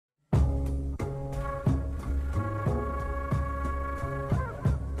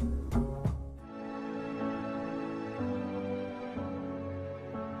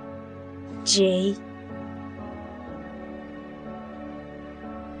Jay,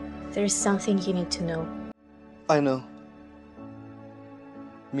 there's something you need to know. I know.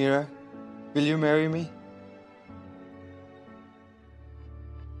 Mira, will you marry me?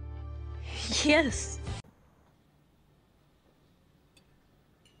 Yes.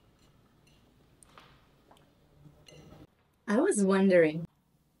 I was wondering,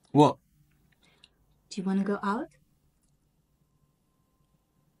 What? do you want to go out?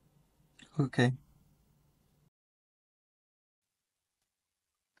 Okay.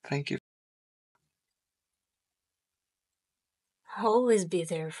 Thank you. I'll always be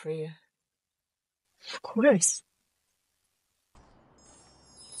there for you. Of course.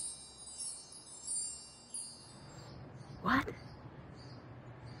 What?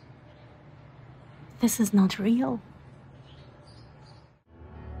 This is not real.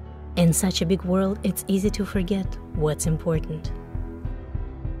 In such a big world, it's easy to forget what's important.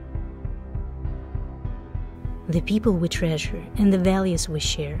 The people we treasure and the values we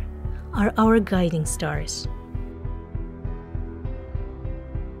share are our guiding stars.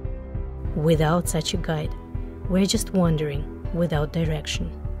 Without such a guide, we're just wandering without direction.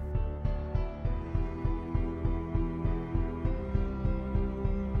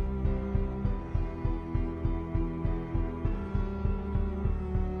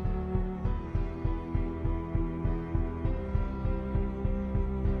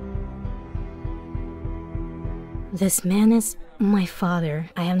 This man is my father.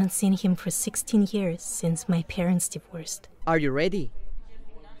 I haven't seen him for 16 years since my parents divorced. Are you ready?